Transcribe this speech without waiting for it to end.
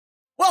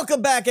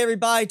Welcome back,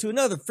 everybody, to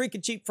another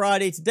freaking cheap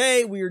Friday.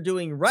 Today, we are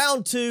doing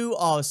round 2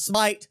 of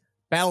Smite,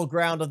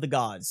 Battleground of the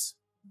Gods.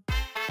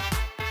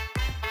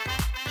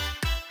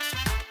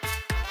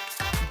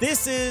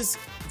 This is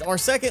our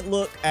second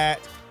look at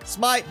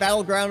Smite,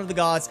 Battleground of the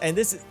Gods, and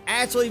this is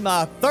actually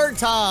my third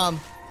time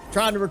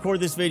trying to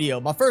record this video.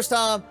 My first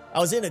time, I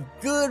was in a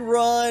good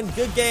run,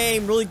 good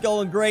game, really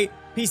going great.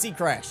 PC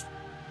crashed.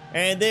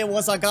 And then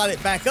once I got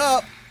it back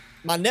up,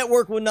 my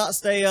network would not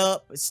stay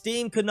up.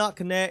 Steam could not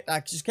connect.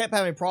 I just kept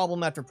having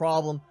problem after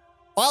problem.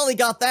 Finally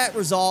got that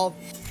resolved.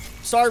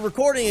 Started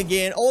recording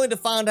again, only to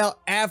find out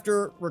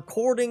after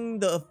recording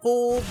the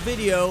full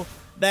video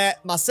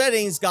that my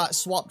settings got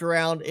swapped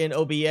around in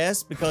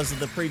OBS because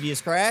of the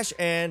previous crash.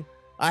 And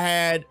I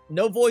had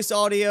no voice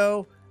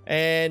audio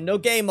and no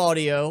game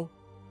audio,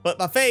 but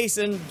my face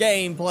and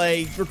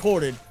gameplay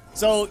recorded.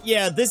 So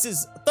yeah, this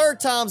is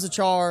third time's a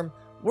charm.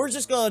 We're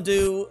just going to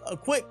do a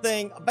quick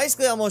thing.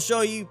 Basically, I'm going to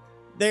show you.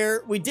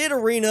 We did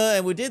Arena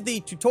and we did the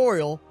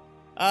tutorial.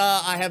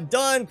 I have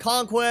done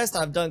Conquest,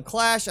 I've done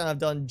Clash, and I've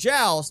done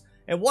Joust.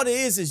 And what it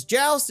is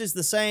Joust is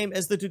the same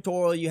as the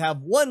tutorial. You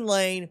have one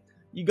lane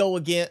you go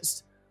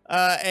against,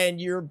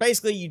 and you're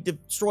basically, you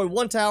destroy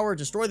one tower,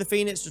 destroy the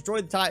Phoenix,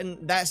 destroy the Titan.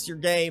 That's your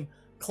game.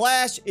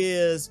 Clash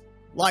is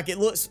like it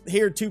looks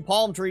here, 2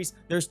 palm trees.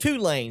 There's 2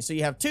 lanes. So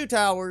you have 2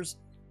 towers,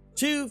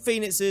 2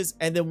 Phoenixes,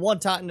 and then 1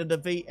 Titan to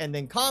defeat. And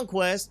then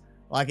Conquest,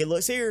 like it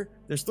looks here,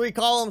 there's 3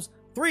 columns.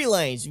 3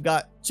 lanes. You've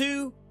got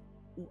 2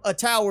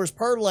 towers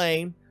per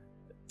lane,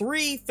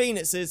 3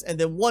 Phoenixes, and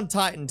then 1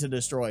 Titan to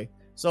destroy.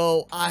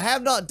 So I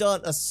have not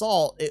done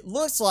Assault. It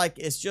looks like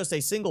it's just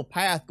a single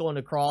path going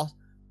across.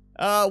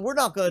 We're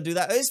not going to do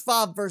that. It's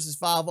 5 versus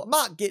 5. I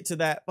might get to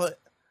that,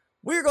 but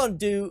we're going to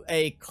do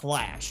a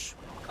Clash.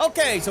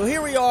 Okay, so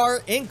here we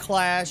are in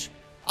Clash.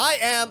 I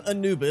am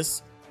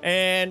ANUBIS,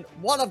 and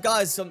what I've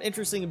got is some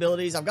interesting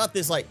abilities. I've got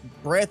this like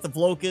Breath of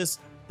Locust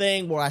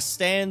thing where I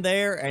stand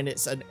there and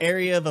it's an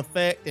area of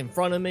effect in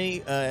front of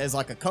me as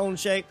like a cone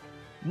shape.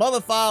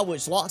 Mummify,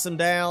 which locks them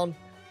down.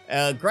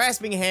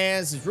 Grasping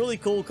Hands is really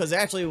cool because it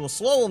actually will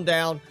slow them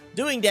down,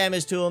 doing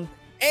damage to them.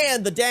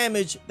 And the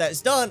damage that's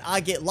done,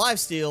 I get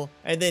lifesteal.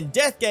 And then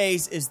Death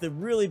Gaze is the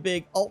really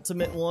big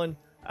ultimate one.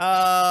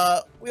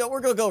 We're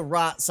going to go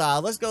right side.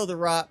 Let's go to the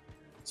right.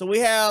 So we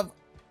have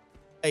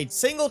a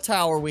single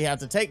tower we have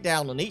to take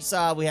down on each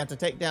side. We have to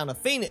take down a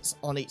Phoenix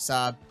on each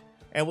side.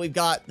 And we've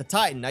got the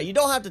Titan. Now, you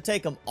don't have to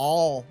take them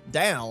all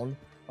down.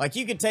 Like,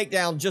 you can take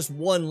down just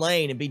one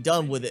lane and be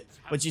done with it.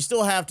 But you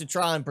still have to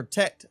try and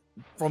protect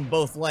from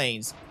both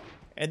lanes.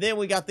 And then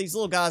we got these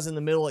little guys in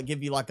the middle that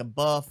give you, like, a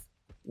buff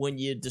when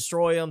you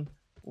destroy them.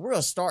 We're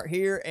going to start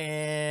here,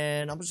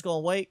 and I'm just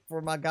going to wait for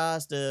my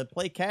guys to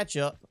play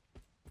catch-up.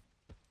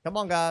 Come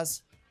on,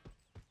 guys.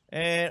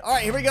 And, all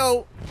right, here we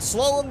go.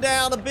 Slow them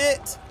down a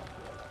bit.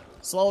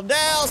 Slow them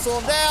down, slow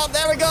them down.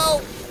 There we go.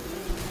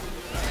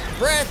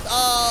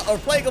 Breath, or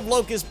Plague of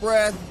Locust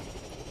Breath.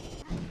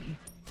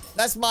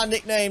 That's my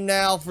nickname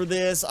now for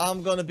this.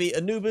 I'm going to be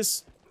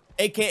ANUBIS,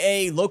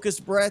 aka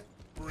Locust Breath.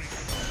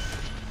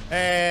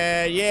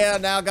 And yeah,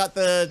 now I got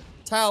the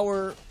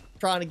tower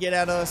trying to get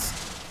at us.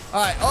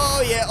 All right.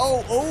 Oh, yeah.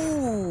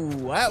 Oh,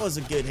 that was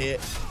a good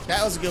hit.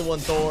 That was a good one,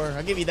 Thor.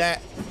 I'll give you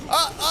that.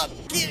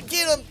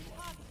 Get him.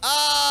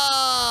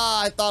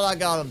 I thought I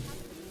got him.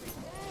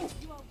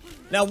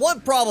 Now,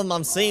 one problem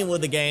I'm seeing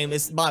with the game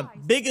is my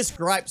biggest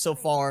gripe so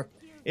far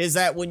is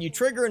that when you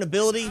trigger an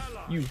ability,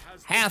 you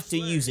have to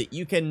use it.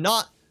 You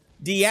cannot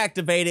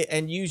deactivate it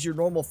and use your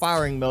normal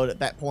firing mode at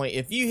that point.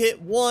 If you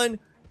hit 1,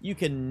 you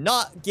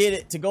cannot get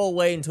it to go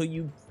away until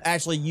you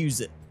actually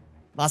use it.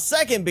 My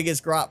second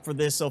biggest gripe for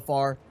this so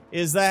far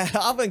is that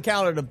I've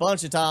encountered a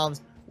bunch of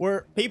times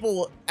where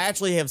people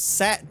actually have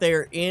sat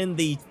there in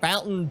the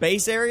fountain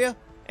base area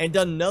and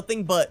done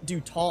nothing but do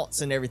taunts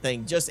and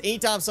everything. Just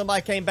anytime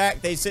somebody came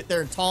back, they sit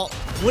there and taunt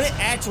when it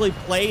actually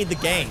played the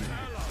game.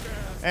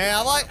 And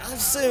I'm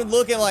sitting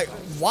looking like,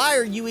 why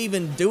are you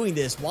even doing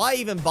this? Why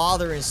even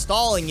bother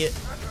installing it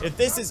if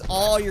this is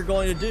all you're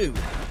going to do?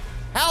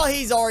 How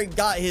he's already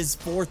got his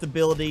 4th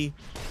ability,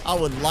 I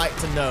would like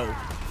to know.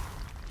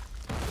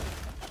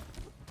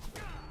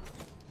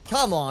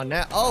 Come on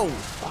now. Oh.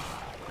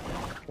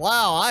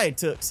 Wow, I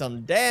took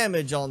some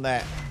damage on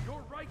that.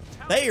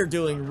 They are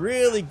doing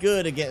really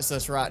good against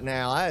us right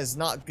now. That is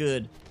not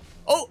good.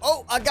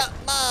 Oh, I got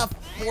my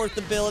 4th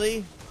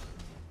ability.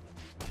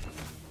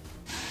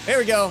 Here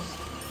we go.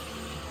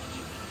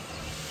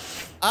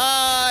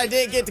 I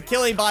didn't get to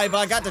kill anybody, but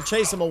I got to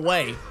chase them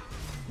away.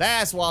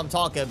 That's what I'm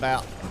talking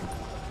about.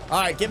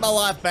 All right, get my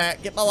life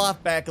back. Get my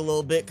life back a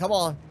little bit. Come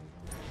on.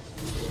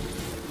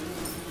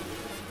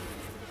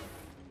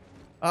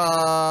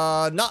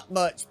 Not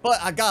much, but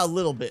I got a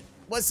little bit.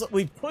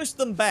 We pushed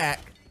them back.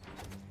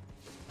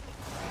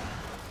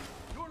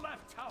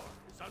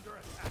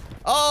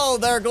 Oh,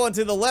 they're going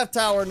to the left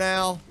tower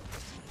now.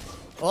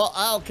 Well,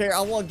 I don't care.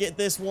 I want to get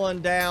this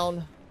one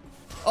down.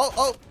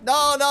 Oh,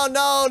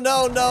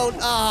 no.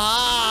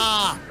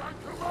 Ah!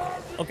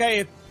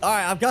 Okay, all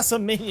right, I've got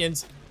some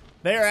minions.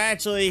 They're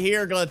actually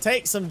here gonna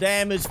take some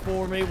damage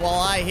for me while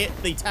I hit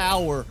the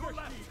tower.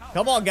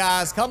 Come on,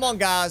 guys. Come on,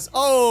 guys.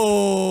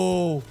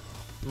 Oh!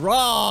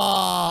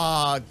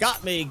 Raw!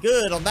 Got me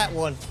good on that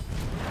one.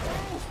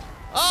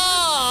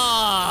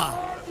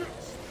 Ah!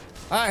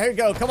 All right, here we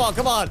go. Come on,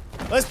 come on.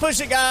 Let's push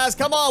it, guys.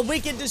 Come on. We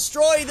can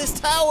destroy this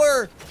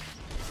tower.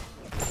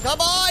 Come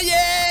on.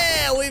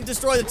 Yeah! We've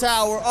destroyed the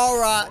tower. All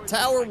right.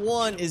 Tower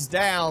 1 is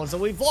down. So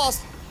we've got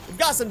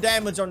some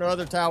damage on the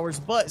other towers,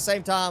 but at the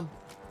same time,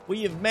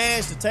 we have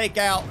managed to take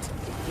out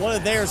one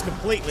of theirs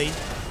completely.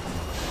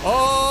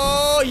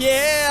 Oh,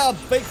 yeah.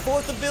 Big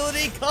fourth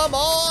ability. Come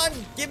on.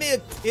 Give me a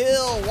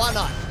kill. Why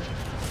not?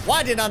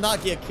 Why did I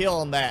not get a kill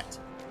on that?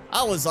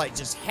 I was like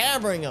just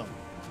hammering them.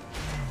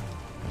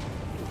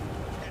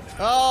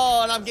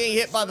 Oh, and I'm getting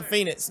hit by the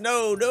Phoenix.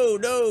 No, no,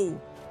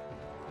 no.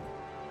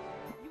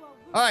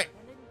 All right.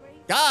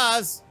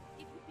 Guys.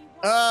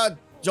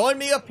 Join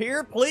me up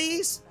here,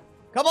 please.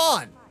 Come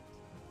on.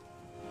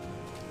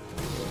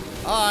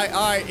 All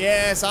right,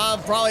 yes,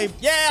 I'm probably,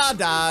 yeah, I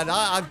died.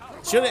 I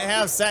shouldn't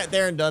have sat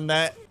there and done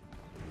that.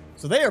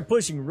 So they are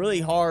pushing really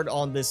hard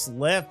on this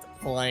left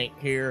flank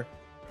here.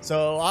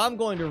 So I'm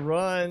going to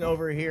run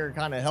over here and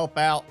kind of help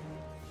out.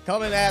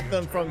 Coming at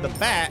them from the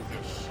back.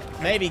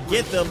 Maybe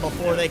get them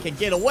before they can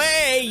get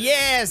away.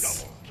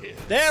 Yes!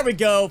 There we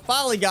go.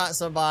 Finally got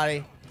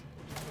somebody.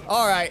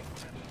 All right.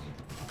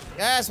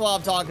 That's what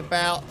I'm talking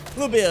about. A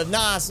little bit of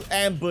nice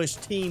ambush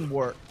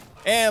teamwork.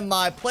 And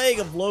my Plague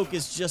of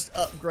Locusts just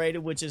upgraded,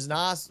 which is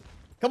nice.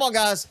 Come on,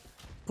 guys.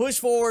 Push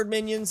forward,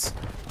 minions.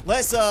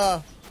 Let's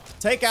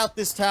take out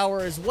this tower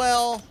as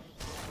well.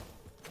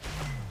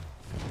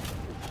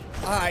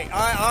 All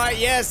right.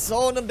 Yes,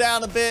 slowing them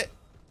down a bit.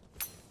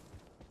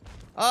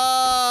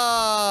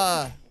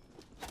 No.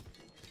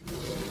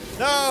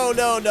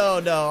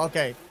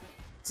 Okay.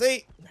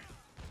 See,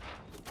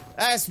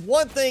 that's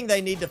one thing they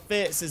need to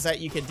fix is that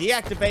you can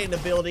deactivate an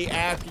ability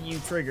after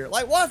you trigger.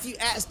 Like, what if you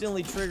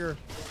accidentally trigger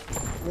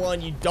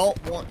one you don't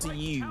want to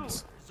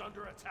use?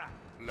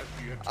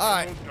 All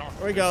right,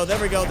 there we go.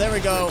 There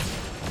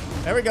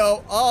we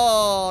go.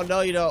 Oh, no,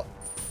 you don't.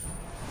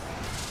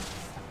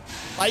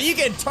 Like, you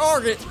can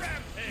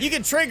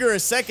trigger a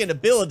second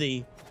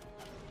ability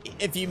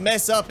if you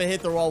mess up and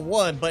hit the wrong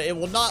one, but it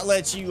will not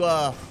let you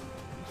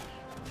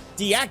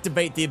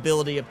deactivate the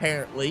ability,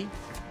 apparently.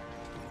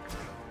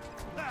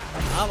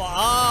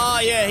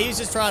 Yeah, he's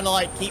just trying to,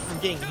 like, keep from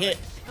getting hit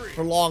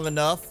for long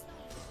enough.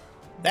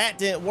 That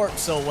didn't work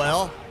so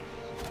well.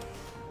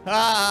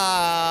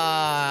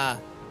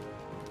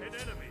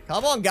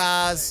 Come on,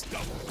 guys.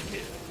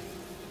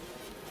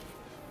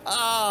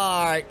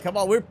 All right, come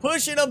on. We're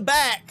pushing them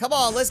back. Come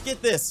on, let's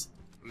get this.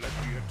 Let the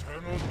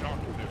eternal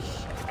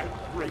darkness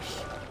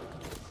embrace.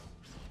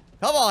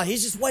 Come on,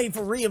 he's just waiting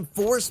for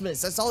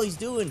reinforcements. That's all he's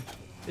doing.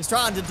 He's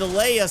trying to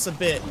delay us a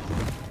bit.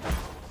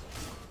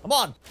 Come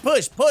on,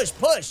 push.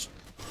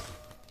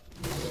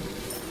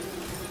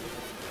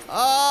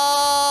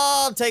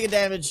 Oh, I'm taking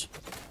damage.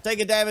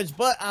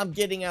 But I'm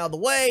getting out of the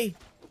way.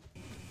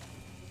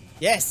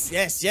 Yes.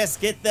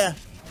 Get the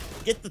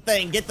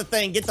thing. Get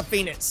the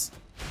Phoenix.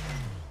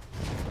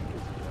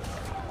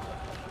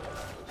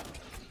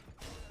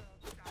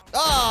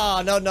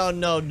 Oh, no.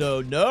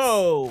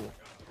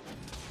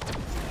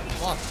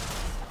 Come on.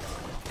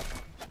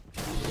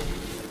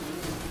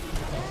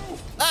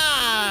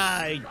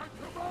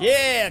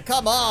 Yeah,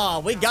 come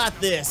on. We got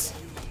this.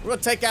 We're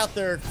gonna take out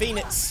their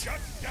Phoenix.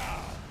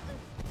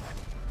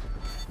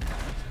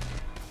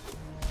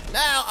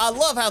 Now, I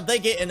love how they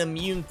get an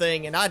immune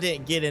thing and I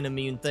didn't get an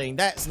immune thing.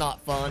 That's not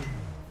fun.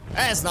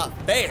 That's not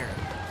fair.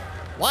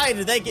 Why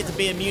do they get to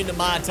be immune to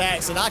my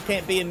attacks and I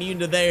can't be immune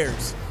to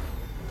theirs?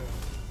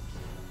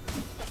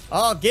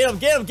 Oh, get him.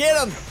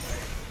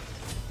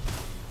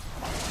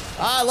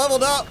 I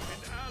leveled up.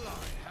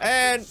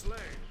 And...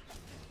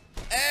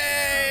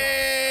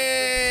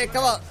 Hey,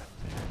 come on.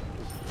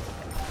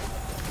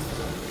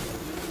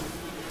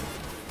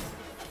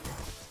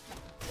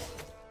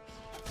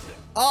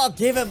 Oh,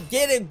 get him. You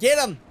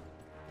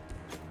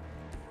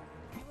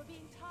were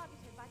being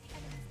targeted by the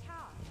enemy's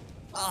tower.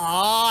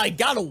 Oh, he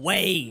got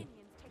away.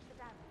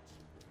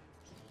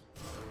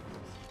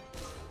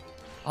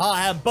 Oh,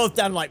 I have both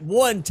down like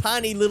one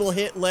tiny little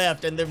hit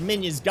left and their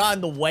minions got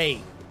in the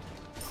way.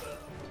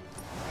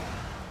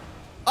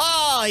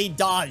 Oh, he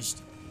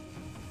dodged.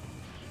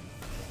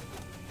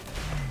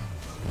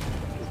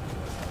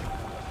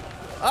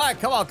 All right,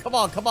 come on.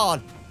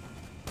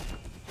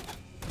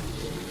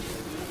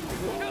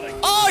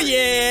 Oh,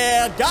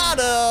 yeah, got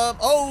him.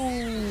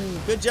 Oh,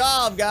 good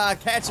job, guy,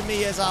 catching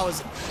me as I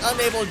was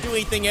unable to do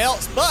anything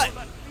else. But,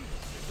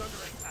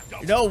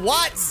 you know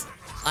what?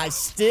 I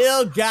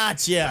still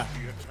got you.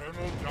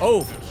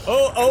 Oh,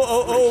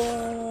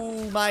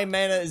 my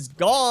mana is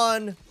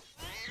gone.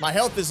 My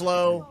health is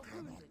low.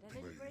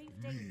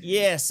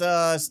 Yes,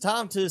 it's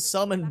time to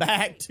summon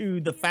back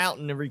to the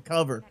fountain and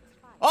recover.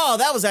 Oh,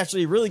 that was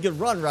actually a really good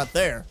run right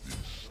there.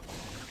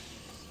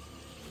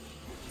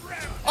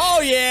 Oh,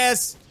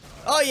 yes,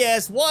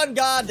 one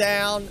guy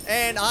down,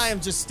 and I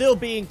am just still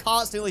being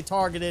constantly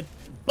targeted.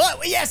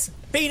 But yes,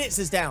 Phoenix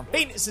is down.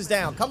 Phoenix is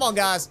down. Come on,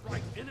 guys.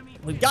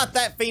 We've got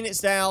that Phoenix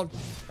down.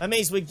 That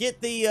means we get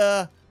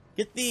the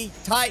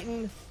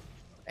Titan.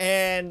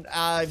 And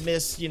I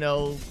miss, you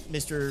know,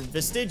 Mr.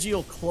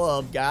 Vestigial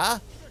Club guy.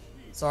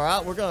 It's all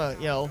right. We're gonna,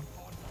 you know.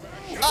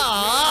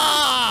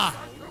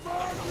 Ah!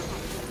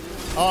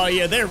 Oh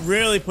yeah, they're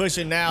really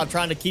pushing now,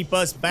 trying to keep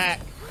us back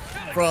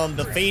from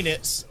the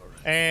Phoenix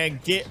and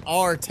get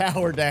our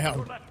tower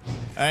down.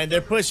 And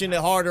they're pushing it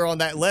harder on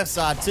that left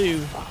side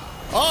too.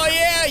 Oh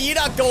yeah, you're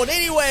not going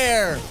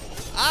anywhere.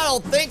 I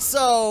don't think so.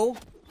 All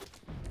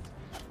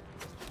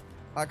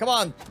right, come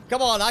on,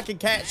 come on, I can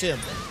catch him.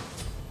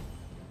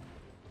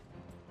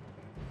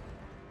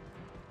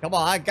 Come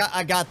on,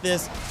 I got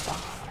this.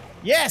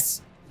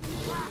 Yes.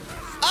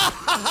 Ah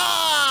ha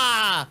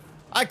ha!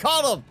 I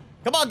caught him.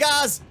 Come on,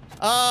 guys.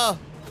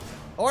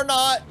 Or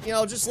not. You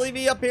know, just leave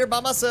me up here by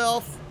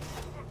myself.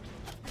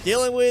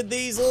 Dealing with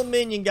these little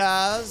minion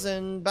guys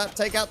and about to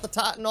take out the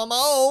Titan on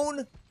my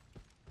own.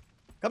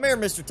 Come here,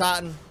 Mr.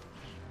 Titan.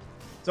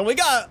 So we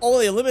got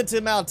only a limited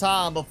amount of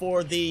time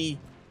before the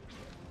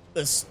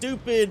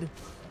stupid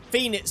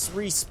Phoenix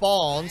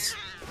respawns.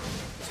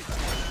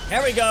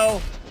 There we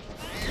go.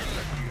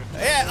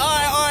 Yeah, all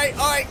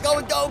right. Go.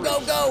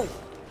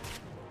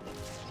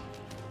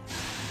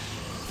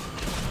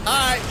 All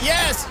right,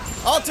 yes.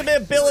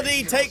 Ultimate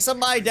ability, take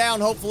somebody down,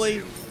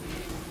 hopefully.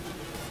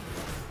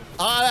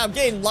 I'm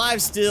getting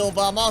life steal,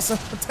 but I'm also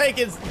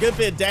taking a good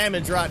bit of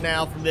damage right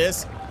now from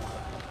this.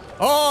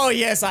 Oh,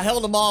 yes, I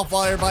held them off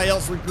while everybody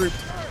else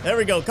regrouped. There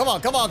we go. Come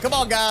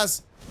on,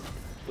 guys.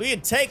 We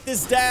can take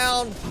this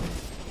down.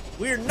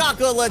 We're not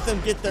going to let them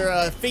get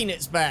their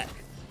Phoenix back.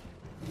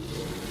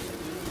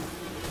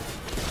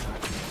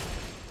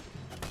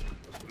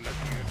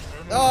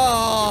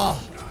 Oh,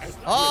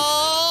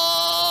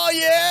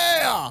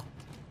 yeah.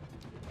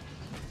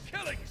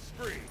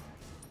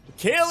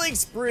 Killing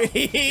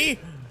spree.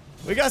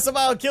 We got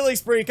somebody on killing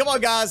spree. Come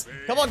on, guys.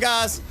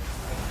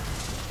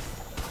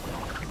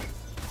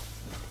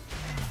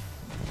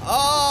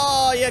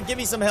 Oh, yeah. Give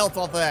me some health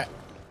off of that.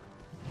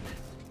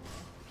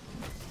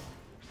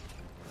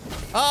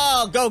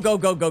 Oh,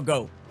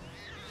 go.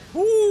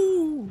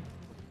 Woo.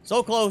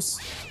 So close.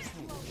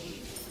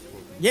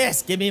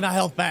 Yes, give me my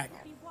health back.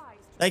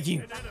 Thank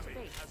you.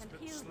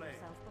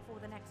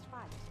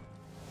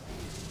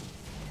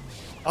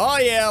 Oh,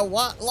 yeah.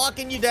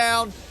 Locking you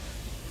down.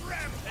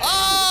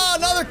 Oh,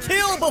 another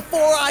kill before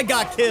I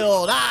got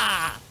killed.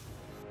 Ah!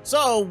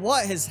 So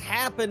what has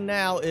happened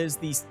now is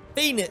these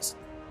Phoenix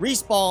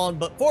respawn,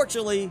 but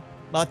fortunately,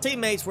 my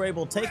teammates were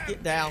able to take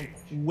it down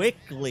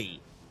quickly.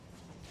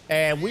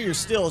 And we are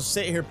still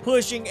sitting here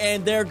pushing,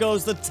 and there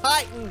goes the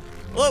Titan.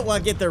 Look,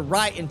 when I get there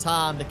right in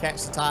time to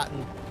catch the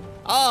Titan.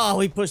 Oh,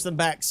 we pushed them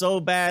back so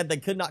bad they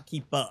could not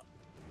keep up.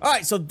 All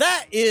right, so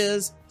that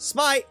is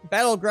Smite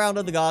Battleground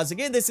of the Gods.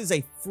 Again, this is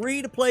a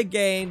free-to-play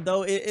game,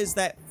 though it is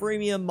that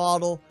freemium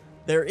model.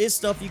 There is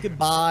stuff you can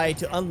buy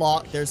to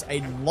unlock. There's a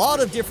lot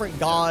of different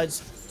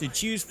gods to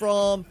choose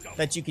from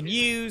that you can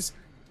use.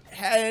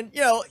 And,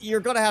 you know, you're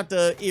going to have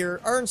to either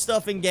earn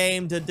stuff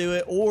in-game to do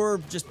it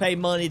or just pay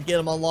money to get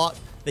them unlocked.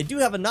 They do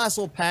have a nice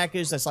little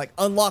package that's like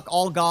unlock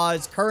all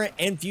gods, current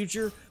and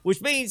future,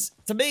 which means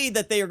to me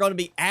that they are going to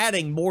be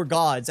adding more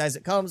gods as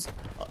it comes,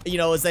 you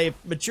know, as they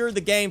mature the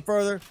game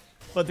further.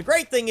 But the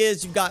great thing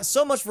is you've got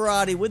so much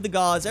variety with the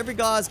gods. Every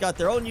god's got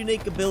their own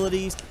unique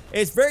abilities.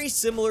 It's very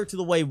similar to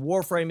the way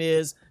Warframe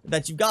is,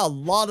 that you've got a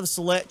lot of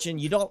selection.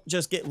 You don't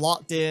just get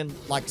locked in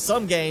like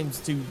some games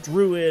to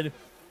Druid,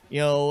 you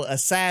know,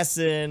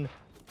 Assassin,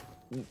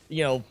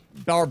 you know,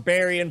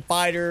 Barbarian,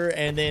 Fighter,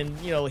 and then,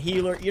 you know,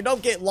 Healer. You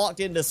don't get locked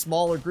into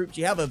smaller groups.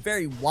 You have a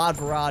very wide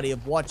variety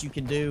of what you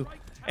can do.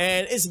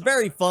 And it's a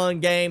very fun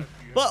game.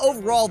 But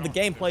overall, the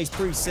gameplay is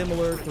pretty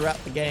similar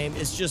throughout the game.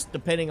 It's just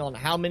depending on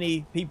how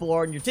many people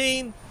are in your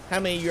team,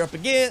 how many you're up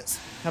against,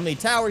 how many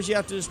towers you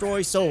have to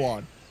destroy, so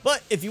on.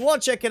 But if you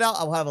want to check it out,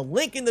 I'll have a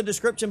link in the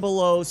description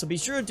below, so be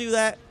sure to do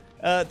that.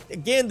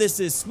 Again, this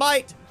is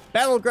Smite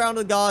Battleground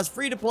of the Gods,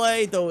 free to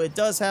play, though it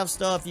does have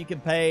stuff you can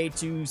pay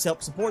to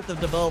help support the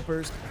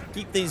developers,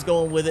 keep things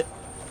going with it.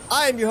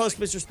 I am your host,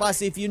 Mr.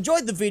 Spicy. If you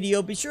enjoyed the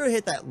video, be sure to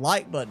hit that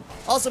like button.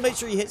 Also, make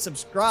sure you hit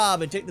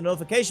subscribe and click the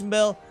notification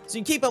bell so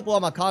you can keep up with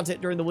all my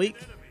content during the week.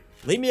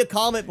 Leave me a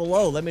comment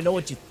below. Let me know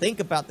what you think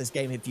about this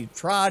game. If you've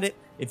tried it,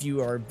 if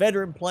you are a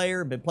veteran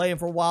player, been playing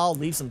for a while,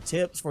 leave some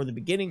tips for the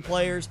beginning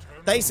players.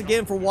 Thanks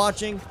again for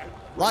watching.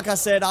 Like I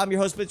said, I'm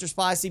your host, Mr.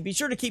 Spicy. Be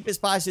sure to keep it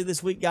spicy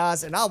this week,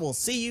 guys, and I will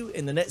see you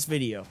in the next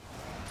video.